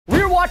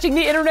watching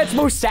the internet's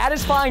most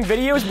satisfying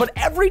videos, but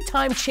every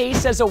time Chase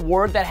says a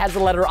word that has the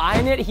letter I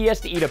in it, he has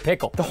to eat a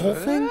pickle. The whole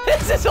thing?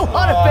 This is a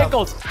lot of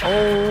pickles.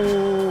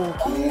 Oh.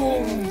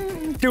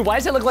 Dude, why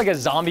does it look like a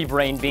zombie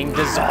brain being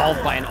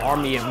dissolved by an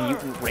army of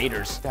mutant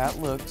raiders? That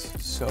looks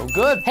so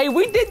good. Hey,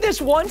 we did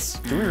this once.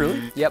 Do we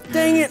really? Yep.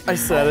 Dang it, I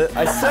said it,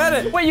 I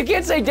said it. Wait, you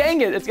can't say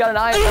dang it, it's got an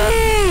eye.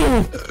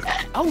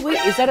 Oh wait,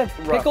 is that a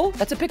pickle?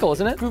 That's a pickle,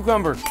 isn't it?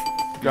 Cucumber.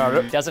 Got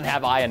it. Doesn't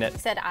have eye in it.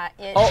 Said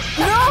it. Oh,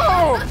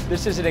 No!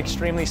 this is an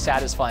extremely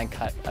satisfying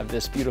cut of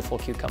this beautiful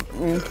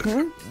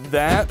cucumber.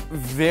 That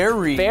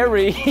very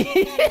good.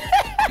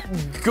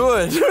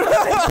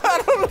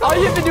 All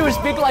you have to do is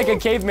speak like a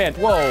caveman.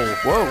 Whoa.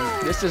 Whoa.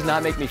 This does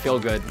not make me feel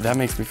good. That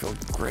makes me feel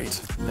great.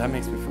 That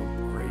makes me feel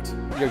great.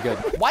 You're good.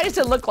 Why does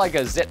it look like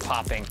a zit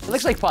popping? It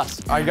looks like pus.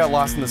 I got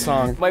lost in the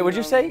song. Wait, what'd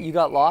you say? You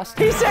got lost?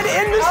 He said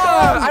in the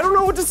song! I don't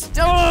know what to say.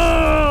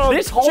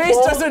 This whole Chase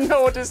bowl- doesn't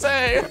know what to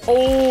say.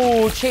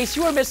 Oh, Chase,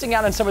 you are missing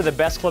out on some of the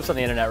best clips on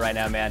the internet right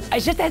now, man.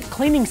 It's just that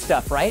cleaning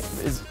stuff, right?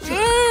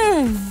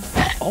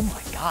 Oh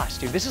my gosh,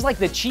 dude, this is like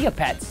the chia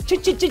pets.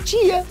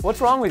 Chia. What's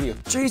wrong with you?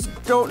 Chase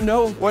don't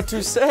know what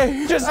to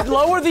say. Just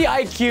lower the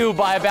IQ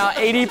by about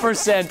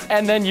 80%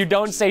 and then you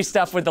don't say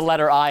stuff with the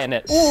letter I in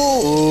it.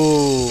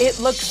 Ooh. It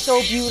looks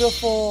so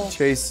beautiful.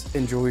 Chase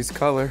enjoys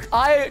color.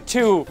 I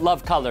too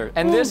love color,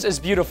 and this is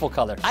beautiful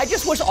color. I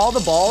just wish all the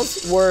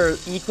balls were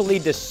equally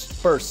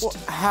dispersed.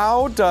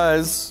 How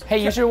does... Hey,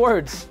 use your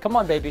words. Come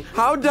on, baby.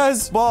 How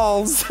does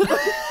balls...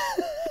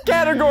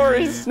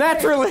 categories,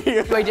 naturally.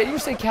 Wait, did you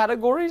say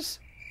categories?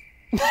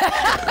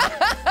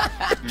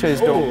 Chase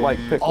don't like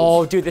pickles.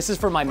 Oh, dude, this is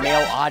for my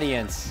male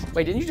audience.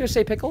 Wait, didn't you just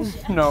say pickles?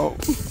 No.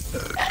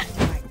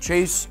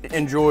 Chase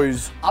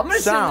enjoys I'm gonna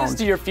sound. send this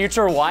to your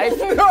future wife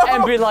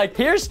and be like,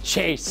 here's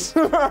Chase.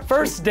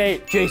 First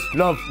date. Chase,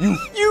 love you.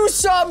 You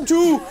sub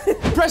to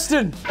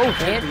Preston. Oh,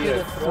 can't do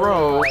the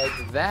throw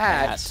like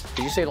that.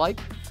 Did you say like?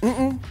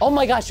 Oh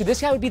my gosh, dude,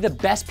 this guy would be the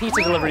best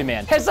pizza delivery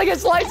man. It's like a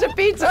slice of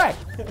pizza.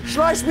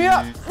 Slice me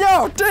up.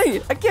 No, dang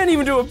it. I can't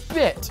even do a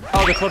bit.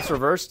 Oh, the clip's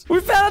reversed?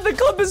 We found out the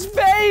clip is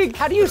fake.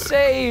 How do you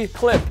say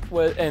clip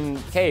in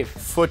cave?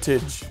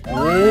 Footage.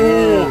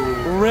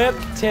 Ooh, rip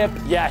tip,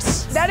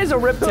 yes. That is a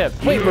rip tip.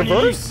 Wait,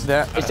 reverse? Is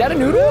that a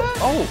noodle?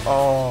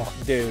 Oh,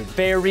 dude,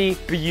 very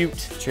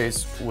beaut.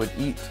 Chase would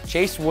eat.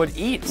 Chase would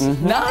eat.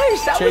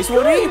 Nice, that Chase was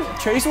would good. eat.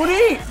 Chase would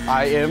eat.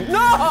 I am.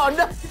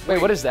 No. Wait,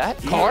 what is that?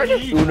 Card?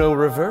 Uno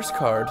reverse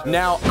card.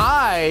 Now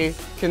I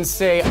can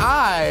say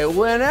I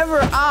whenever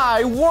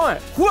I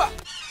want. What?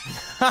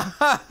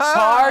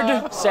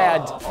 Card,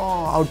 sad.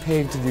 Oh, I would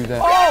pay him to do that.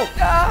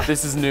 Oh,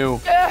 This is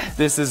new.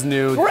 This is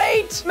new.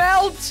 great,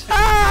 melt.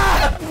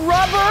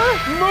 Rubber,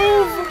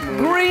 move,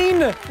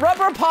 green.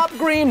 Rubber pop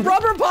green,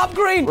 rubber pop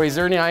green. Wait, is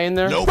there any eye in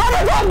there? Nope.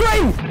 Rubber pop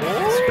green.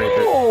 Scrape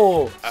it.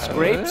 Oh,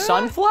 scrape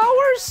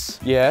sunflowers?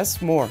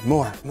 Yes, more.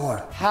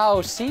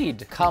 How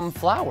seed, come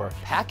flower,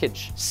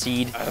 package,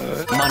 seed,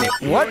 money.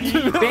 What?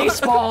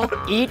 Baseball,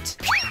 eat.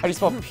 How do you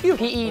spell pew?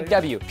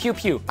 P-E-W, pew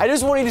pew. I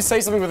just wanted to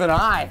say something with an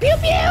I. Pew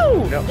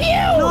pew, No. pew.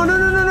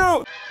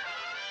 No.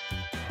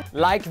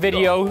 Like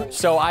video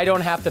so I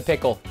don't have to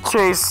pickle.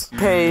 Chase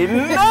paid.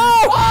 No!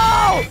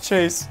 Oh!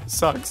 Chase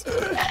sucks.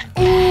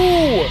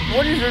 Ooh,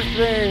 what is this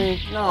thing?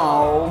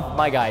 No.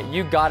 My guy,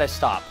 you gotta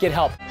stop. Get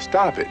help.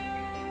 Stop it.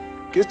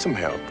 Get some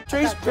help.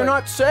 Chase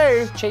cannot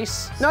say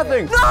Chase.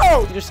 nothing.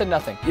 No! You just said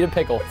nothing. Eat a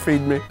pickle.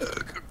 Feed me.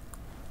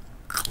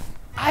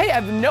 I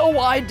have no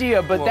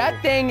idea, but that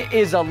thing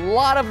is a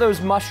lot of those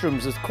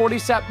mushrooms. Those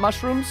cordyceps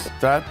mushrooms.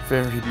 That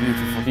very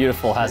beautiful.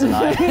 Beautiful has an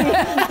eye.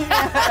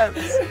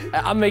 Yes.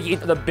 I'm gonna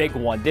eat the big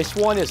one. This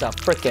one is a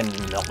frickin'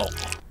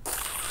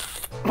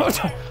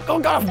 Oh,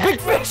 God, a big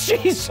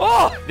fishies!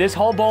 Oh! This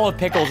whole bowl of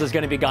pickles is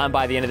gonna be gone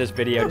by the end of this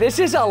video. This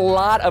is a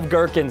lot of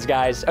gherkins,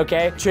 guys,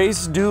 okay?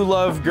 Chase do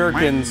love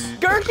gherkins.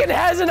 Gherkin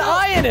has an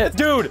eye in it!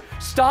 Dude,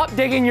 stop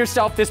digging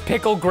yourself this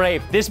pickle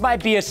grave. This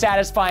might be a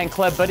satisfying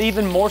clip, but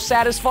even more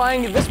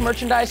satisfying, this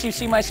merchandise you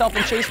see myself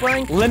and Chase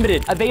wearing,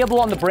 limited, available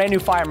on the brand new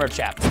Fire merch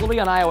app. It's literally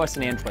on iOS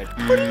and Android.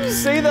 How did you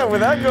say that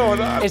without going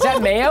on? Is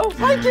that mayo?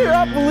 I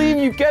cannot believe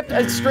you kept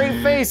a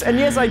straight face. And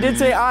yes, I did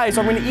say I,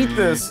 so I'm gonna eat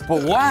this.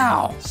 But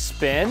wow.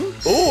 Spin.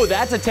 Ooh,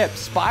 that's a tip.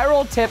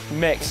 Spiral tip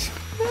mix.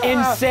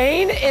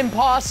 Insane,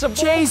 impossible.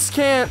 Chase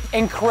can't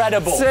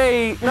Incredible.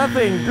 say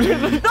nothing.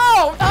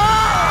 No!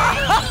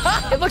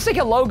 Ah! It looks like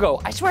a logo.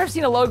 I swear I've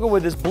seen a logo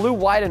with this blue,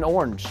 white, and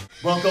orange.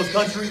 Broncos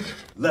country,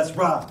 let's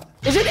ride.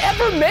 Is it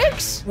Ever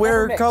Mix?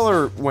 Where Evermix.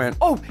 color went.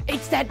 Oh,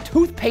 it's that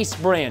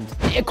toothpaste brand.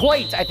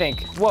 Equate, I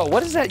think. Whoa,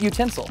 what is that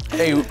utensil?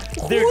 Hey,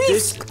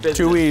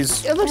 two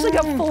E's. It looks like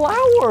a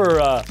flower.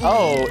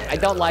 Oh, I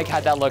don't like how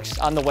that looks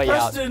on the way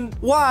out. Preston,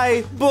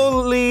 why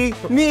bully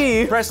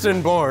me?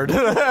 Preston bored.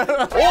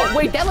 Oh,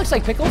 wait, that looks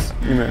like pickles?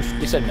 You missed.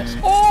 You said miss.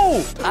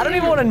 Oh! I don't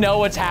even want to know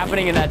what's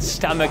happening in that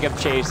stomach of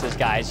Chase's,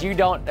 guys. You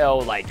don't know,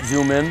 like...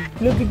 Zoom in.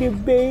 Look at the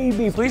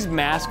baby. Please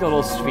mask a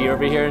little sphere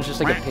over here. It's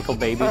just like a pickle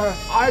baby.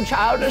 Our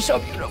child is so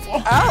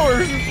beautiful.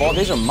 Ours. Well,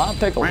 these are my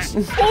pickles.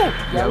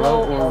 Oh!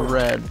 Yellow or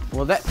red?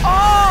 Well, that.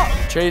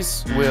 Oh!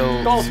 Chase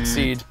will Gold.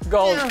 succeed.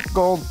 Gold.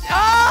 Gold.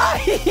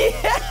 Ah!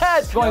 Yeah!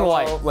 that? Going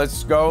white.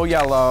 Let's go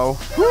yellow.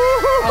 Okay.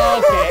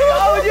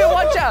 Oh, dude,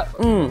 watch out.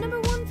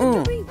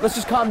 Let's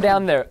just calm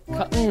down there.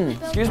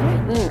 Excuse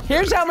me?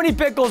 Here's how many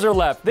pickles are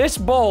left. This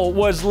bowl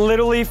was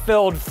literally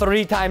filled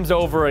 3 times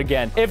over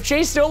again. If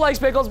Chase still likes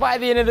pickles by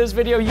the end of this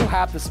video, you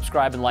have to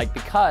subscribe and like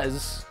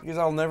because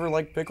I'll never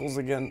like pickles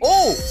again.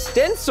 oh,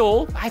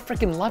 stencil. I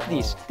freaking love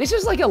these. This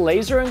is like a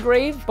laser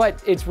engrave,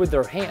 but it's with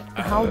their hand.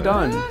 How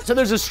done? So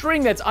there's a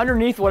string that's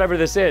underneath whatever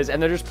this is,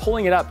 and they're just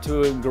pulling it up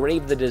to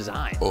engrave the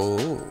design.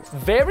 Oh.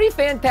 Very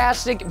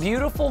fantastic,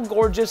 beautiful,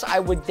 gorgeous. I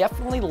would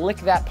definitely lick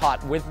that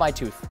pot with my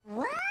tooth.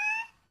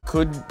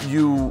 Could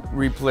you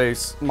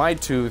replace my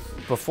tooth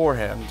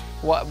beforehand?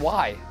 What?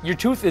 Why? Your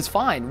tooth is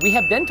fine. We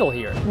have dental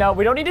here. No,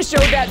 we don't need to show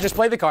that. Just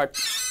play the card.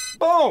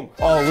 Boom!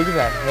 Oh, look at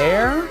that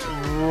hair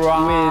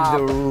with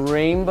the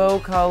rainbow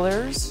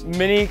colors.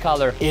 Mini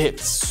color.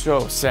 It's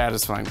so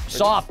satisfying.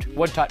 Soft.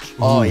 One touch.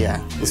 Oh yeah,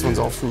 this one's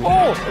all fruity.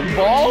 Oh,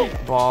 ball.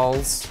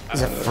 Balls.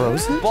 Is that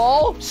frozen?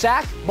 Ball,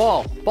 sack,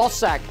 ball. Ball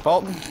sack.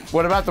 Ball.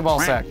 What about the ball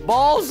sack?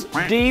 Balls,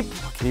 deep.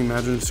 Can you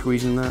imagine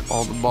squeezing that?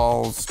 All the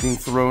balls being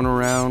thrown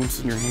around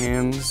in your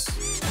hands.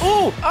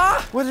 Ooh,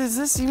 ah! What is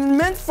this even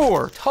meant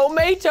for?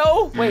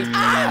 Tomato. Wait,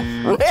 ah!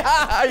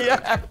 Yeah,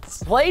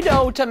 yes.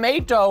 Play-Doh,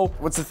 tomato.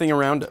 What's the thing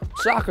around it?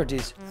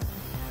 Socrates.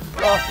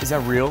 Is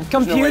that real?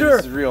 Computer. No way,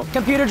 this is real.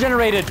 Computer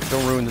generated.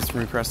 Don't ruin this for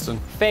me, Preston.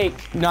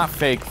 Fake. Not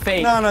fake.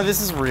 Fake. No, this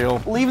is real.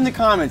 Leave in the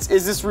comments,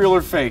 is this real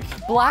or fake?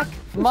 Black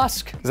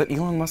musk. Is that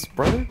Elon Musk's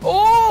brother?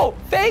 Oh,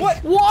 fake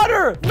What?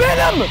 water.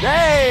 Venom.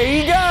 Hey,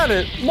 you got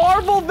it.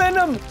 Marvel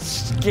venom.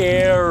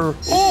 Scare.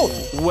 Oh,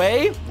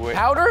 whey.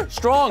 Powder.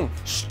 Strong.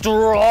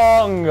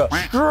 Strong.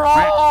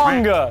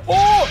 Strong. Oh.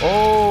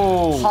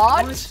 Oh.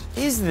 Hot. What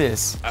is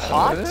this?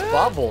 Hot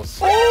bubbles.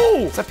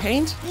 Oh. It's a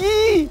paint?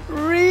 Yee.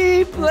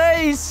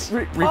 Replace.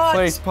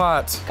 Replace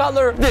pot.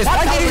 Color. This.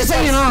 I can't even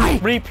say an eye.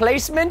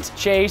 Replacement.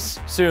 Chase.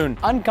 Soon.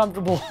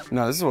 Uncomfortable.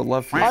 No, this is what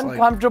love feels like.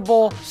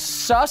 Uncomfortable.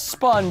 Sus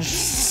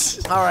sponge.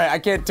 All right, I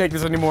can't take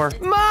this anymore.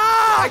 Ma!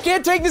 I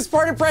can't take this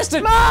part of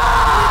Preston.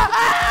 Ma!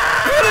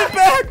 Put it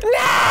back!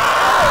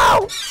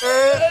 No!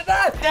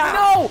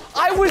 No!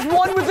 I was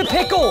one with the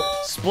pickle.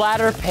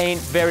 Splatter paint,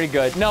 very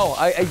good. No,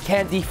 I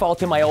can't default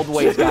to my old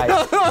ways, guys.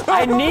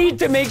 I need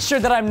to make sure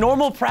that I'm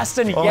normal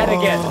Preston yet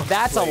again.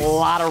 That's a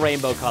lot of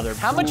rainbow color.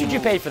 How much did you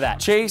pay for that?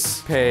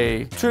 Chase,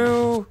 pay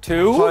Two?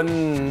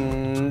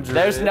 200.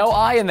 There's no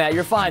I in that.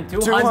 You're fine.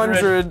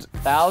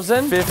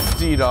 200,000?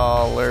 $50.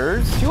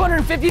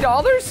 $250?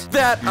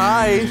 That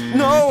I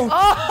no.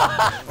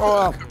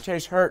 Oh,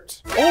 Chase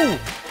hurts. Oh.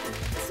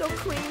 So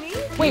creamy.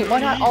 Wait, why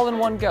not all in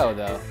one go,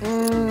 though?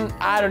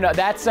 I don't know.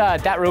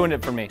 That ruined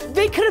it for me.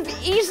 They could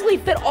have easily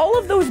fit all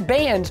of those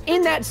bands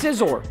in that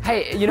scissor.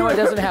 Hey, you know what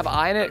doesn't have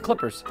eye in it?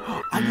 Clippers.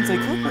 I can say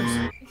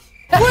clippers.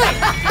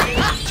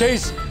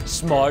 Chase,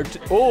 smart.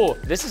 Oh,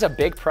 this is a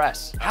big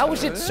press. How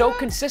is it so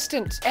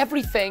consistent?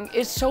 Everything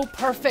is so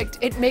perfect.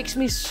 It makes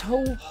me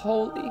so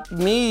holy.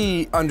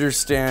 Me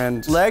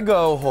understand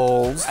Lego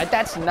holes.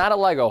 That's not a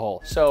Lego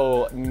hole.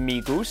 So,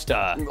 me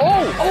gusta.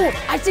 Oh,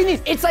 I've seen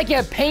these. It's like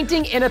a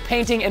painting in a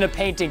painting in a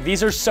painting.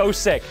 These are so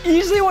sick.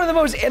 Easily one of the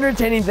most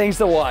entertaining things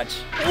to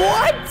watch.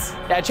 What?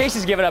 Yeah, Chase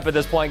has given up at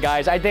this point,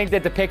 guys. I think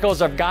that the pickles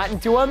have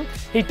gotten to him.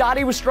 He thought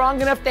he was strong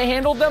enough to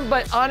handle them,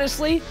 but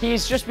honestly,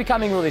 he's just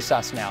becoming really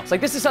sus now. It's like,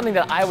 this is something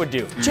that I would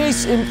do.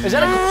 Chase, is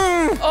that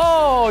a...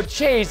 Oh,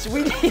 Chase,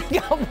 we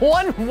got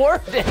one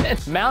word in.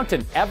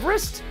 Mountain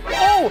Everest?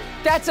 Oh,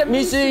 that's a...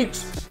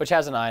 Which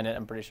has an I in it,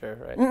 I'm pretty sure,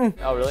 right?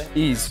 Oh, really?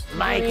 Ease.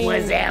 Mike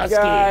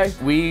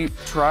Wazowski. We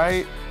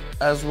try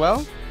as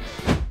well.